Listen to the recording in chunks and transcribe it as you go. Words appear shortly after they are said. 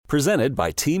Presented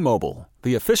by T-Mobile,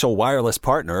 the official wireless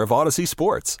partner of Odyssey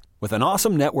Sports. With an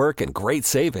awesome network and great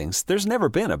savings, there's never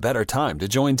been a better time to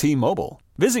join T-Mobile.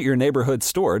 Visit your neighborhood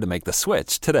store to make the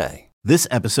switch today. This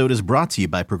episode is brought to you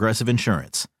by Progressive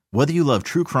Insurance. Whether you love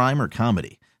true crime or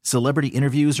comedy, celebrity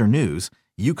interviews or news,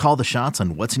 you call the shots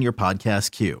on what's in your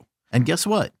podcast queue. And guess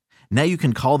what? Now you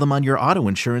can call them on your auto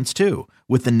insurance too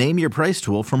with the Name Your Price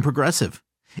tool from Progressive.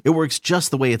 It works just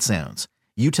the way it sounds.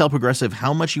 You tell Progressive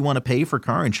how much you want to pay for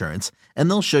car insurance, and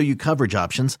they'll show you coverage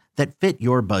options that fit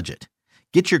your budget.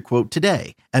 Get your quote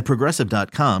today at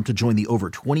Progressive.com to join the over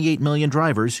 28 million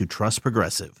drivers who trust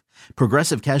Progressive.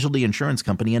 Progressive Casualty Insurance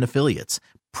Company and Affiliates.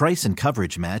 Price and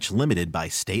coverage match limited by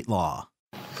state law.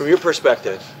 From your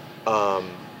perspective,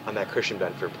 on that Christian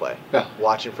Benford play,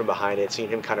 watching from behind it, seeing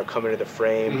him kind of come into the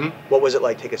frame, what was it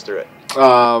like? Take us through it.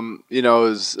 It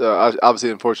was obviously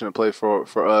an unfortunate play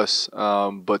for us,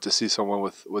 but to see someone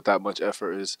with that much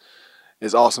effort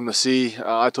is awesome to see.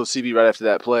 I told CB right after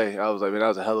that play, I was like, man, that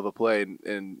was a hell of a play,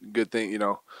 and good thing,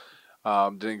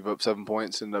 didn't give up 7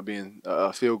 points, ended up being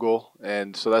a field goal,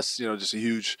 and so that's just a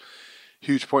huge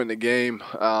point in the game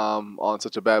on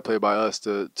such a bad play by us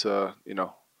to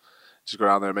just go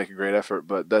down there and make a great effort.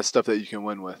 But that's stuff that you can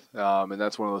win with, and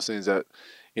that's one of those things that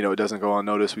it doesn't go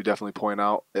unnoticed. We definitely point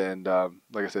out, and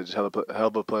like I said, just hell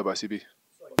of a play by CB.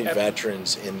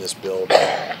 Veterans in this build,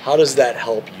 how does that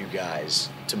help you guys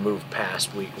to move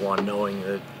past week one, knowing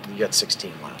that you got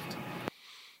 16 left?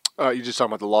 You just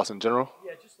talking about the loss in general?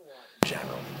 Yeah, just the loss in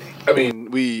general. I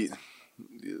mean,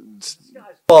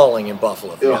 falling in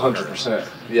Buffalo. 100%.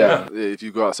 Yeah, if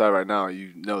you go outside right now,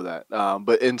 you know that.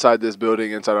 But inside this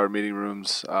building, inside our meeting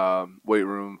rooms, weight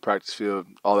room, practice field,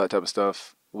 all that type of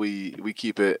stuff, we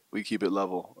keep it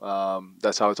level.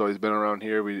 That's how it's always been around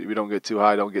here. We don't get too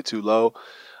high, don't get too low.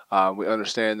 We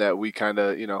understand that we kind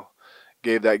of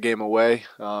gave that game away.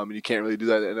 You can't really do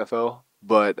that in the NFL,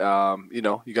 but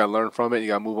you got to learn from it. You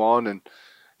got to move on, and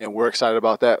we're excited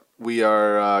about that. We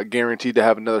are guaranteed to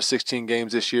have another 16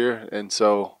 games this year, and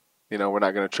so we're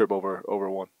not going to trip over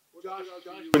one.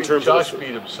 Josh beat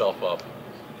himself up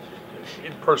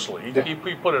personally.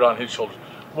 He put it on his shoulders.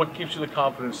 What gives you the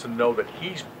confidence to know that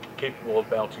he's capable of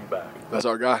bouncing back? That's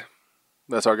our guy.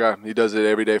 He does it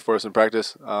every day for us in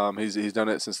practice. He's done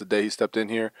it since the day he stepped in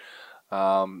here.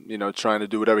 Trying to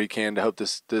do whatever he can to help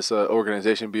this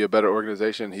organization be a better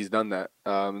organization. He's done that,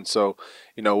 and so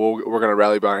we're going to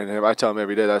rally behind him. I tell him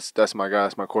every day that's my guy,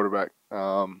 that's my quarterback.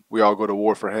 We all go to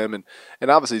war for him, and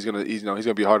obviously he's going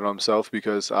to be hard on himself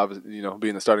because obviously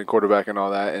being the starting quarterback and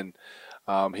all that, and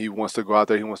he wants to go out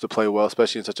there, he wants to play well,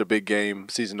 especially in such a big game,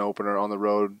 season opener on the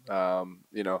road.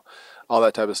 All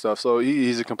that type of stuff. So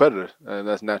he's a competitor, and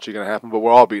that's naturally going to happen. But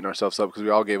we're all beating ourselves up because we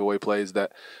all gave away plays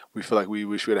that we feel like we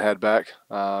wish we would have had back.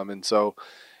 And so,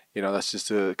 that's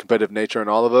just a competitive nature in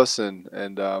all of us, and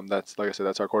that's, like I said,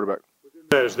 that's our quarterback.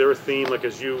 Is there a theme, like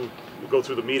as you go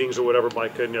through the meetings or whatever,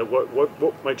 Micah,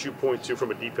 what might you point to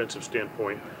from a defensive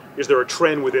standpoint? Is there a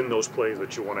trend within those plays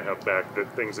that you want to have back,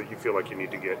 that things that you feel like you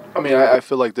need to get? I mean, I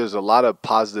feel like there's a lot of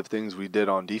positive things we did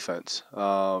on defense,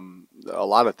 a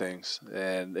lot of things.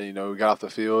 And we got off the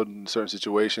field in certain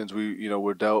situations.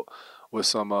 We're dealt with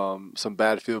some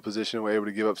bad field position. We're able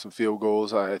to give up some field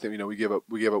goals. I think we gave up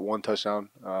one touchdown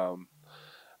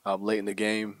late in the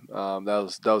game.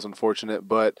 That was unfortunate,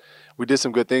 but we did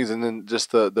some good things. And then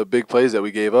just the big plays that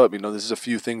we gave up, this is a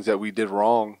few things that we did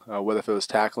wrong, whether if it was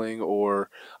tackling or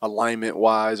alignment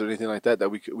wise or anything like that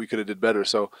we could have did better.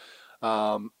 So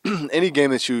any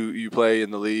game that you play in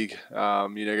the league,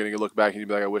 you're going to look back and you'll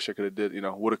be like, I wish I could have did,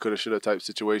 woulda, coulda, shoulda type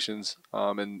situations.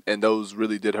 And those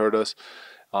really did hurt us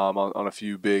on a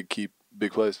few big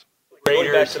plays.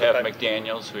 Raiders have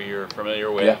McDaniels, who you're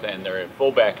familiar with, and their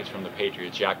fullback is from the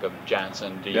Patriots, Jakob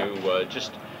Johnson.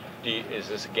 Is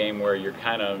this a game where you're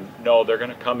kind of they're going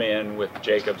to come in with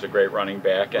Jacobs, a great running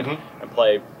back, and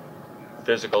play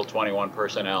physical 21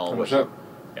 personnel? 100%.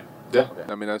 Yeah. Okay.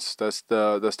 I mean that's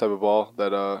the type of ball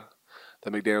that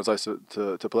McDaniels likes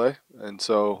to play, and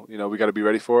so we got to be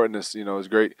ready for it. And this is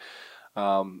great,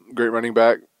 great running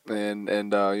back.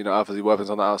 And obviously weapons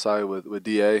on the outside with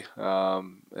DA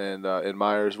and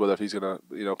Myers, whether if he's gonna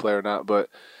play or not. But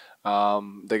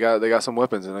they got some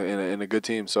weapons in a good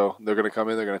team, so they're gonna come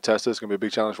in, they're gonna test us. It's gonna be a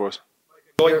big challenge for us.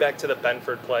 Going back to the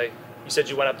Benford play, you said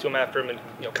you went up to him after him and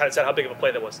kind of said how big of a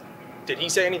play that was. Did he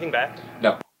say anything back?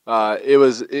 No. I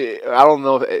don't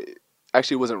know if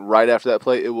actually it wasn't right after that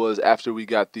play. It was after we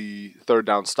got the third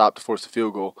down stop to force the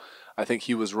field goal. I think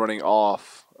he was running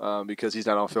off because he's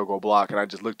not on field goal block, and I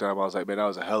just looked at him. I was like, man, that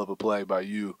was a hell of a play by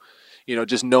you.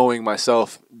 Just knowing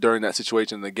myself during that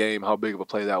situation in the game, how big of a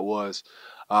play that was.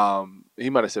 He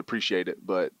might have said appreciate it,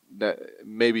 but that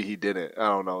maybe he didn't. I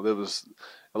don't know. There was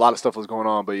a lot of stuff was going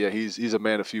on, but yeah, he's a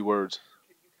man of few words.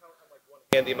 Can you count on like one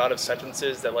hand the amount of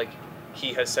sentences that like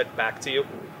he has said back to you?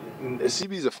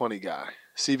 CB's a funny guy.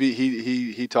 CB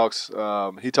he talks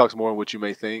more than what you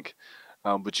may think,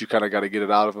 but you kind of got to get it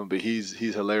out of him. But he's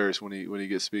hilarious when he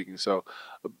gets speaking. So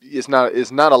it's not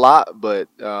a lot, but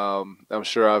I'm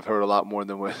sure I've heard a lot more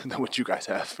than what you guys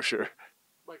have for sure.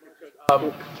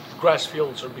 Grass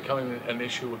fields are becoming an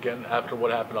issue again after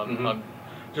what happened on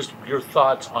just your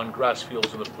thoughts on grass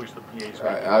fields and the push the PA's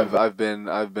making.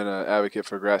 I've been an advocate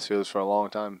for grass fields for a long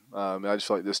time. I just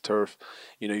feel like this turf,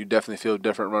 you definitely feel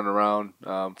different running around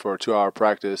for a 2-hour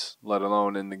practice, let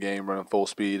alone in the game running full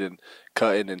speed and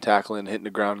cutting and tackling, hitting the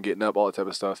ground, getting up, all that type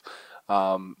of stuff.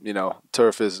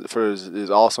 Turf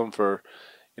is awesome for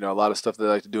a lot of stuff they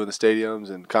like to do in the stadiums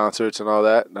and concerts and all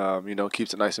that.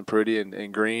 Keeps it nice and pretty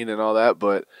and green and all that,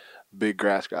 but big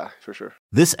grass guy for sure.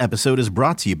 This episode is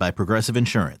brought to you by Progressive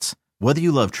Insurance. Whether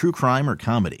you love true crime or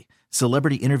comedy,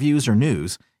 celebrity interviews or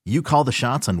news, you call the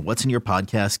shots on what's in your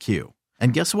podcast queue.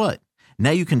 And guess what? Now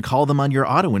you can call them on your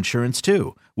auto insurance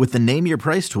too with the Name Your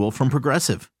Price tool from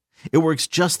Progressive. It works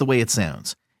just the way it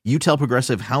sounds. You tell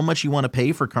Progressive how much you want to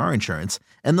pay for car insurance,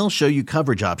 and they'll show you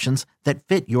coverage options that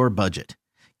fit your budget.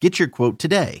 Get your quote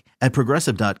today at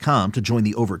Progressive.com to join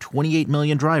the over 28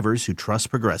 million drivers who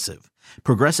trust Progressive.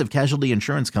 Progressive Casualty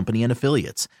Insurance Company and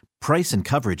Affiliates. Price and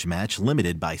coverage match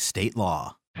limited by state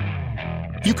law.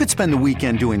 You could spend the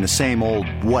weekend doing the same old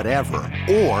whatever,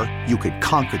 or you could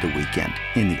conquer the weekend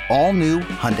in the all-new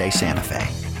Hyundai Santa Fe.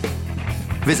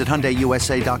 Visit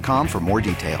HyundaiUSA.com for more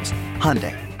details.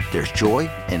 Hyundai, there's joy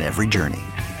in every journey.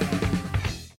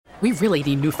 We really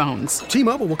need new phones.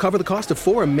 T-Mobile will cover the cost of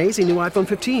 4 amazing new iPhone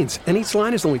 15s, and each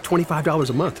line is only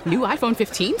 $25 a month. New iPhone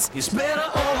 15s? It's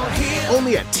better over here.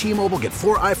 Only at T-Mobile, get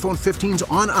 4 iPhone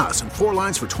 15s on us and 4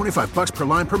 lines for $25 per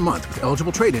line per month with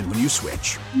eligible trade-in when you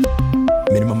switch.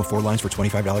 Minimum of 4 lines for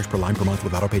 $25 per line per month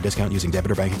with autopay discount using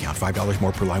debit or bank account. $5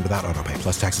 more per line without autopay,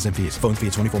 plus taxes and fees. Phone fee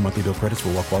at 24 monthly bill credits for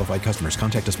well-qualified customers.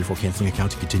 Contact us before canceling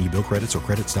account to continue bill credits or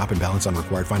credit stop and balance on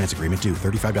required finance agreement due.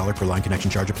 $35 per line connection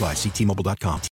charge applies. See T-Mobile.com.